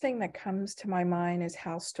first thing that comes to my mind is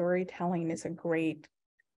how storytelling is a great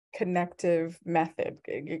connective method,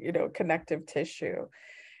 connective tissue,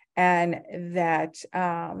 and that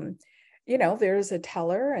there's a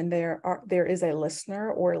teller and there is a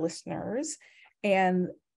listener or listeners, and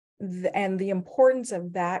the importance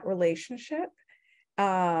of that relationship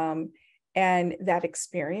and that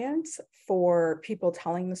experience for people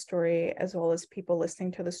telling the story as well as people listening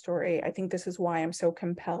to the story. I think this is why I'm so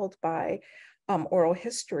compelled by oral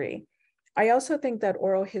history. I also think that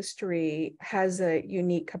oral history has a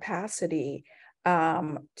unique capacity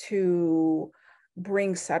to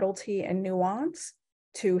bring subtlety and nuance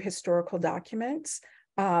to historical documents,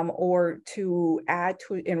 or to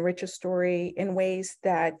enrich a story in ways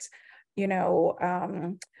that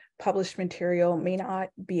published material may not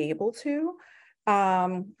be able to.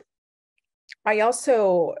 I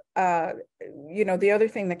also, the other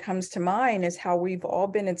thing that comes to mind is how we've all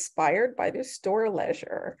been inspired by this store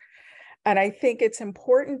leisure. And I think it's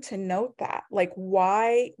important to note that, like,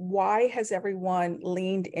 why has everyone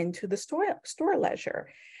leaned into the store leisure?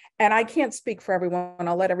 And I can't speak for everyone.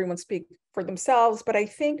 I'll let everyone speak for themselves. But I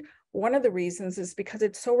think one of the reasons is because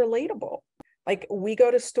it's so relatable. Like, we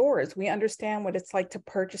go to stores, we understand what it's like to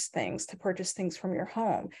purchase things from your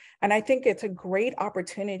home. And I think it's a great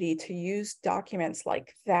opportunity to use documents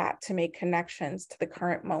like that to make connections to the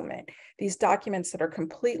current moment. These documents that are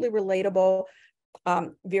completely relatable,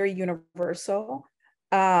 very universal.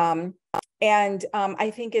 And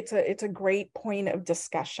I think it's a great point of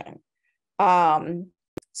discussion.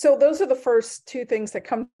 So those are the first two things that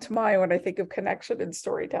come to mind when I think of connection and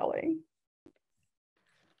storytelling.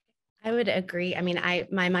 I would agree. I mean,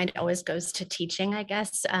 my mind always goes to teaching, I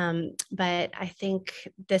guess. But I think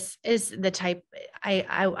this is the type,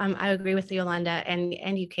 I agree with Yolanda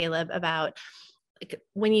and you, Caleb, about, like,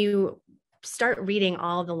 when you start reading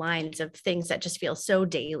all the lines of things that just feel so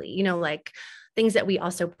daily, like things that we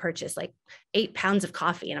also purchase, like 8 pounds of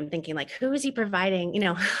coffee. And I'm thinking, like, who is he providing?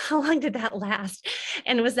 How long did that last?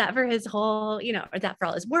 And was that for his whole, or that for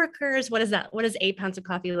all his workers? What is that? What does 8 pounds of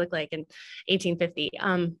coffee look like in 1850?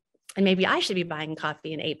 And maybe I should be buying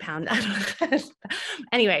coffee in 8 pounds.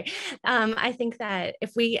 Anyway, I think that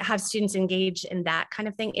if we have students engage in that kind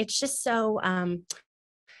of thing, it's just so,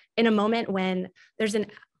 in a moment when there's an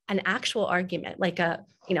actual argument, like a,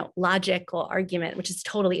 logical argument, which is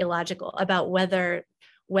totally illogical, about whether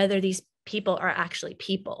these people are actually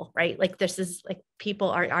people, right? Like, this is like, people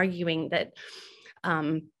are arguing that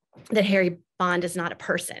Harry Bond is not a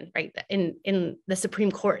person, right? In the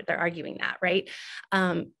Supreme Court, they're arguing that, right?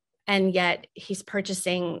 And yet he's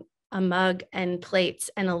purchasing a mug and plates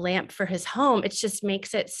and a lamp for his home. It just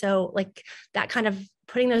makes it so, like, that kind of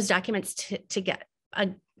putting those documents to get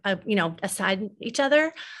aside each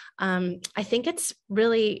other. I think it's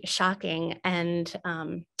really shocking, and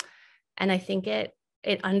I think it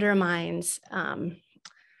undermines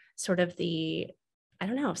sort of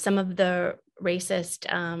some of the racist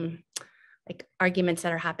like arguments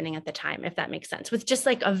that are happening at the time, if that makes sense, with just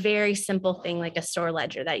like a very simple thing like a store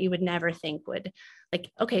ledger that you would never think would, like,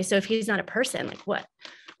 okay, so if he's not a person, like, what?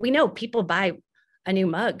 We know people buy a new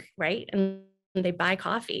mug, right? And they buy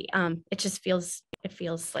coffee. It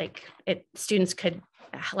feels like students could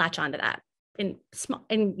latch onto that in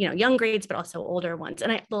young grades, but also older ones.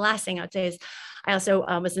 And the last thing I would say is I also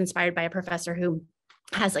was inspired by a professor who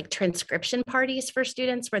has like transcription parties for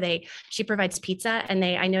students where she provides pizza, and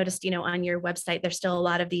I noticed, on your website, there's still a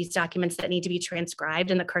lot of these documents that need to be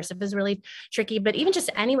transcribed, and the cursive is really tricky, but even just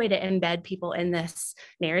any way to embed people in this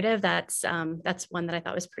narrative, that's one that I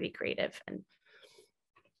thought was pretty creative. And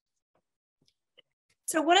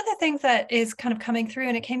so one of the things that is kind of coming through,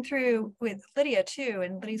 and it came through with Lydia too,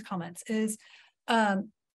 and Lydia's comments, is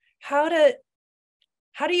how to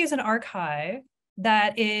use an archive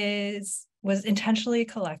that was intentionally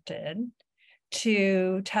collected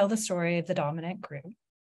to tell the story of the dominant group.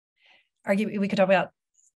 We could talk about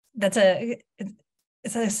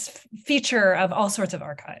it's a feature of all sorts of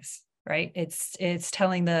archives, right? It's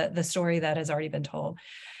telling the story that has already been told.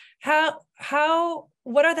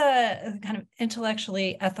 What are the kind of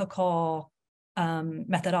intellectually ethical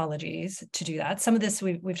methodologies to do that? Some of this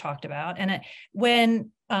we've talked about, and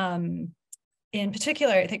in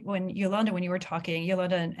particular, I think when you were talking,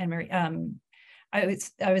 Yolanda and Maria, I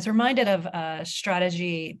was reminded of a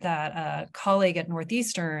strategy that a colleague at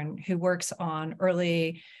Northeastern who works on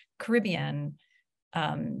early Caribbean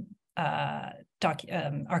archives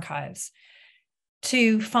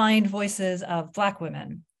to find voices of Black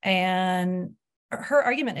women. And her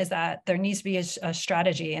argument is that there needs to be a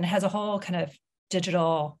strategy, and it has a whole kind of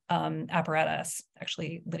digital apparatus.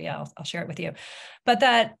 Actually, Lydia, I'll share it with you. But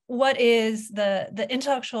that what is the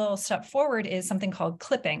intellectual step forward is something called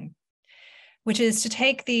clipping, which is to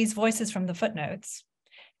take these voices from the footnotes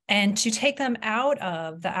and to take them out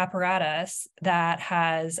of the apparatus that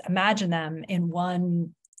has imagined them in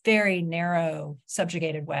one very narrow,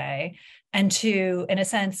 subjugated way, and to, in a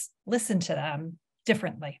sense, listen to them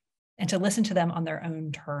differently and to listen to them on their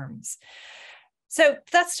own terms. So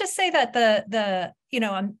let's just say that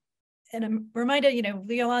I'm reminded,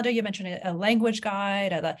 Yolanda, you mentioned a language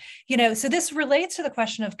guide, so this relates to the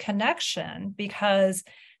question of connection, because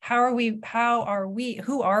who are we,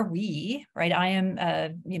 right? I am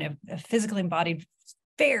a physically embodied,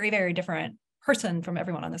 very, very different person from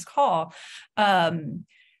everyone on this call.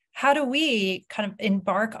 How do we kind of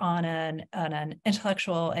embark on an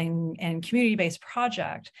intellectual and community-based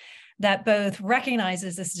project that both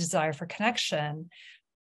recognizes this desire for connection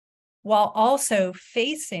while also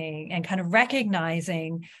facing and kind of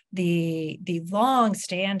recognizing the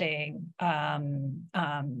long-standing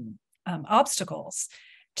obstacles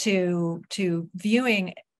to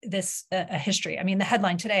viewing this a history? I mean, the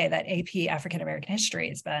headline today that AP African American history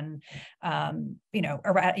has been,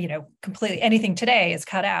 completely, anything today is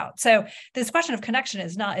cut out. So this question of connection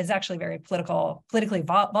is actually very politically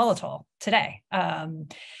volatile today. So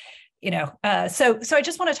I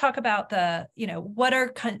just want to talk about what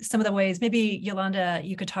are some of the ways, maybe Yolanda,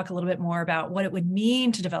 you could talk a little bit more about what it would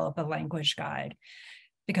mean to develop a language guide,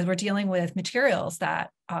 because we're dealing with materials that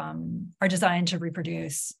are designed to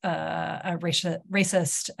reproduce a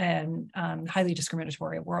racist and highly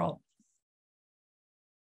discriminatory world.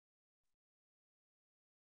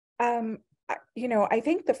 I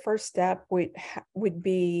think the first step would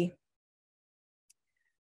be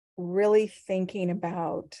really thinking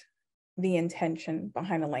about the intention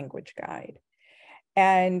behind a language guide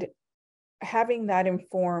and having that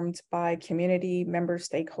informed by community member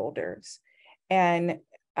stakeholders and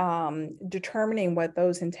determining what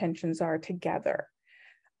those intentions are together.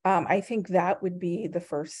 I think that would be the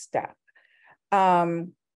first step. There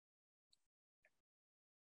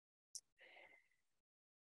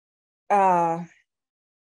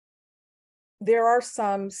are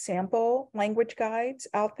some sample language guides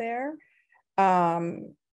out there,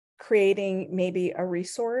 creating maybe a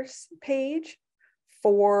resource page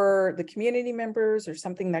for the community members or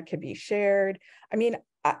something that could be shared. I mean,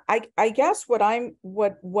 I guess what I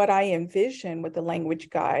envision with the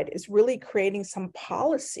language guide is really creating some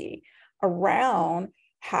policy around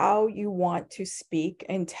how you want to speak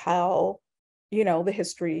and tell, the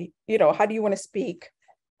history, how do you want to speak?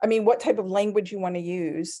 I mean, what type of language you want to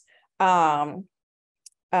use in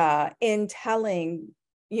telling,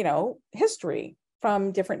 history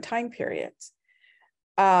from different time periods.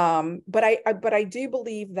 But I do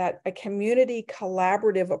believe that a community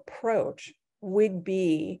collaborative approach would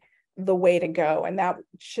be the way to go. And that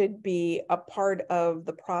should be a part of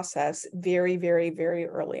the process very, very, very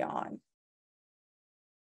early on.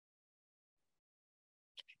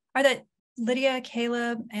 Are that Lydia,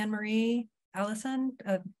 Caleb, Annemarie, Allison,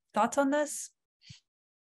 thoughts on this?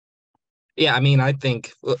 Yeah, I mean, I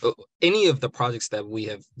think any of the projects that we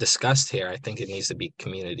have discussed here, I think it needs to be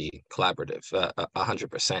community collaborative,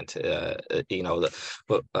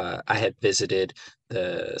 100%. I had visited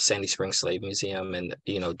the Sandy Springs Slave Museum, and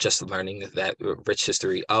just learning that rich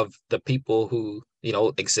history of the people who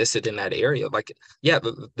existed in that area. Like, yeah,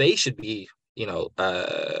 they should be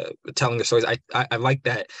telling the stories. I like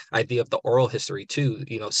that idea of the oral history too,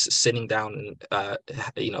 sitting down and,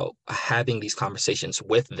 having these conversations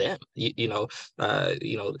with them,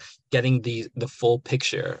 getting the full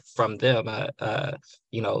picture from them,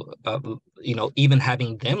 even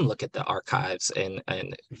having them look at the archives and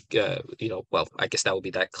well, I guess that would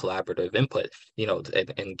be that collaborative input,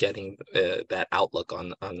 and getting that outlook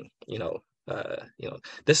on,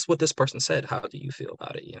 this is what this person said. How do you feel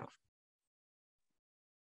about it?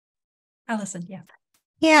 Allison, yeah.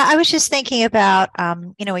 Yeah, I was just thinking about,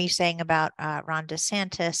 what you're saying about Ron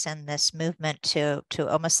DeSantis and this movement to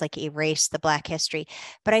almost like erase the Black history.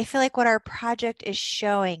 But I feel like what our project is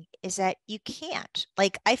showing is that you can't.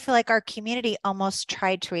 Like, I feel like our community almost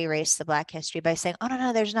tried to erase the Black history by saying, oh,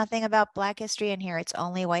 no, there's nothing about Black history in here. It's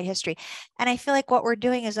only white history. And I feel like what we're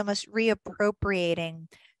doing is almost reappropriating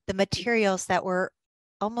the materials that were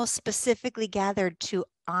almost specifically gathered to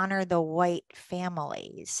honor the white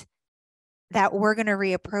families, that we're going to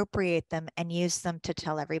reappropriate them and use them to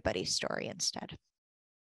tell everybody's story instead.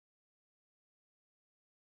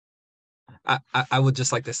 I would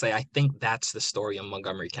just like to say, I think that's the story in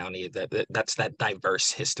Montgomery County, that's that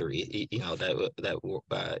diverse history,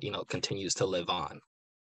 that continues to live on.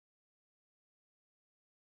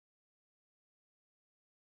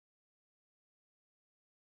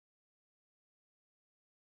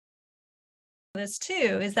 This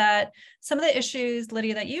too is that some of the issues,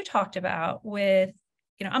 Lydia, that you talked about with,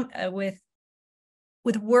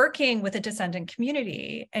 with working with a descendant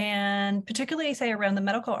community, and particularly say around the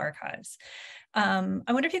medical archives. I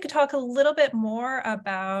wonder if you could talk a little bit more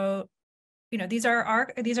about, these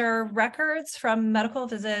are records from medical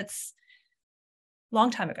visits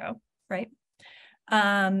long time ago, right?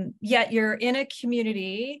 Yet you're in a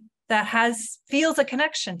community that feels a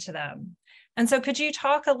connection to them. And so could you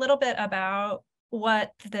talk a little bit about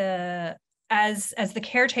what as the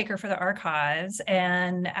caretaker for the archives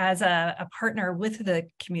and as a partner with the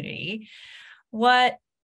community, what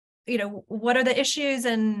are the issues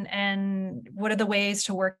and what are the ways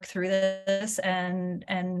to work through this, and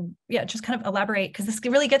yeah, just kind of elaborate, because this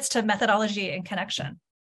really gets to methodology and connection.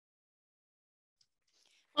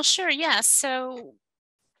 Well, sure, yeah. So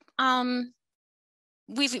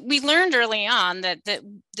we learned early on that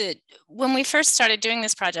when we first started doing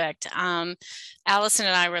this project, Allison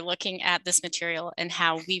and I were looking at this material and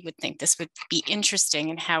how we would think this would be interesting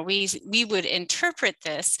and how we would interpret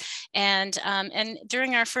this. And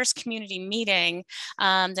during our first community meeting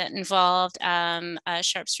that involved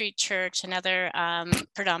Sharp Street Church, another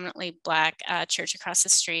predominantly Black church across the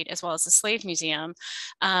street, as well as the Slave Museum,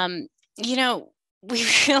 we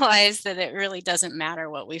realize that it really doesn't matter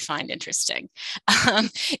what we find interesting.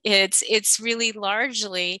 It's really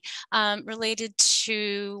largely related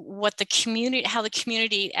to what the community, how the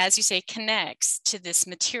community, as you say, connects to this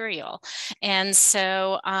material. And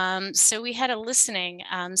so, we had a listening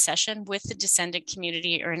session with the descendant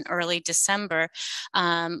community in early December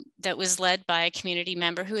that was led by a community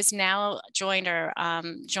member who has now joined our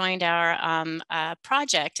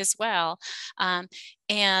project as well,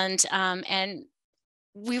 and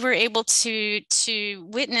we were able to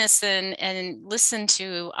witness and listen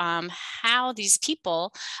to how these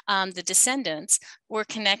people, the descendants, were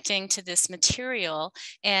connecting to this material.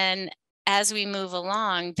 And as we move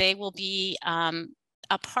along, they will be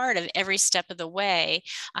a part of every step of the way,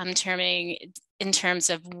 in terms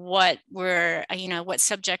of what what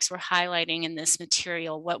subjects we're highlighting in this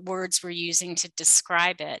material, what words we're using to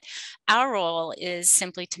describe it. Our role is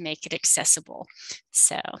simply to make it accessible.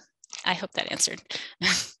 So I hope that answered.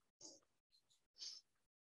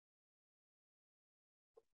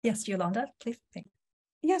 Yes, Yolanda, please.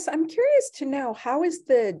 Yes, I'm curious to know, how is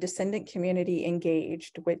the descendant community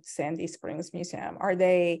engaged with Sandy Springs Museum? Are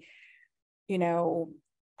they,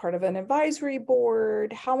 part of an advisory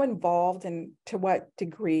board? How involved and to what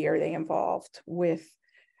degree are they involved with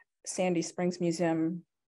Sandy Springs Museum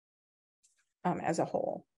as a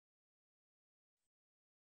whole?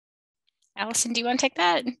 Allison, do you want to take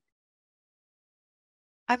that?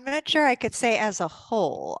 I'm not sure I could say as a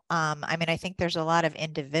whole. I think there's a lot of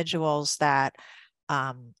individuals that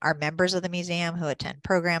are members of the museum who attend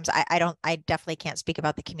programs. I definitely can't speak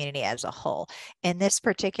about the community as a whole. In this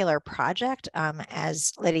particular project,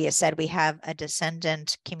 as Lydia said, we have a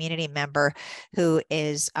descendant community member who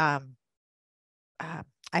is,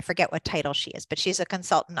 I forget what title she is, but she's a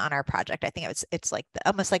consultant on our project. I think it's like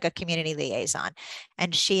almost like a community liaison.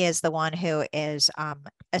 And she is the one who is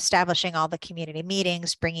establishing all the community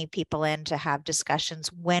meetings, bringing people in to have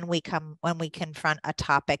discussions when we confront a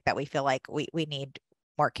topic that we feel like we need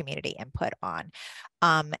more community input on.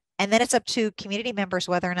 And then it's up to community members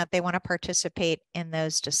whether or not they want to participate in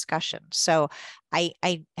those discussions. So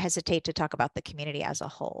I hesitate to talk about the community as a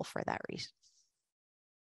whole for that reason.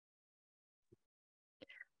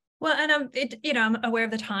 Well, and I'm aware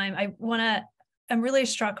of the time. I'm really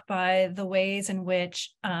struck by the ways in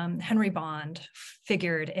which Henry Bond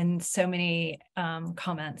figured in so many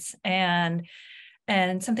comments, and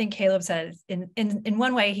something Caleb said. In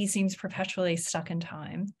one way, he seems perpetually stuck in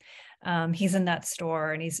time. He's in that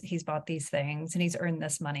store and he's bought these things and he's earned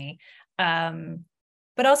this money,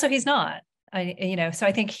 but also he's not. So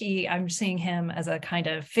I think I'm seeing him as a kind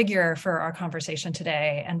of figure for our conversation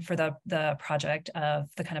today and for the project of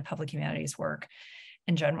the kind of public humanities work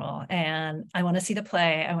in general. And I want to see the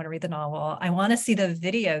play. I want to read the novel. I want to see the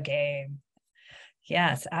video game.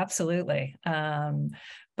 Yes, absolutely.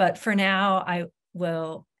 But for now, I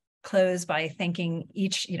will close by thanking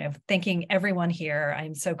thanking everyone here.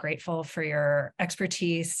 I'm so grateful for your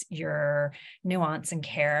expertise, your nuance and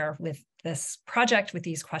care with this project, with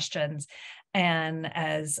these questions. And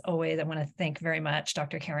as always, I want to thank very much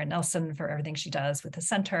Dr. Karen Nelson for everything she does with the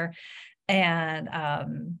center. And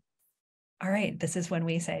all right, this is when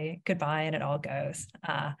we say goodbye and it all goes.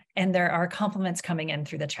 And there are compliments coming in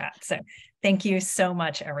through the chat. So thank you so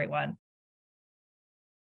much, everyone.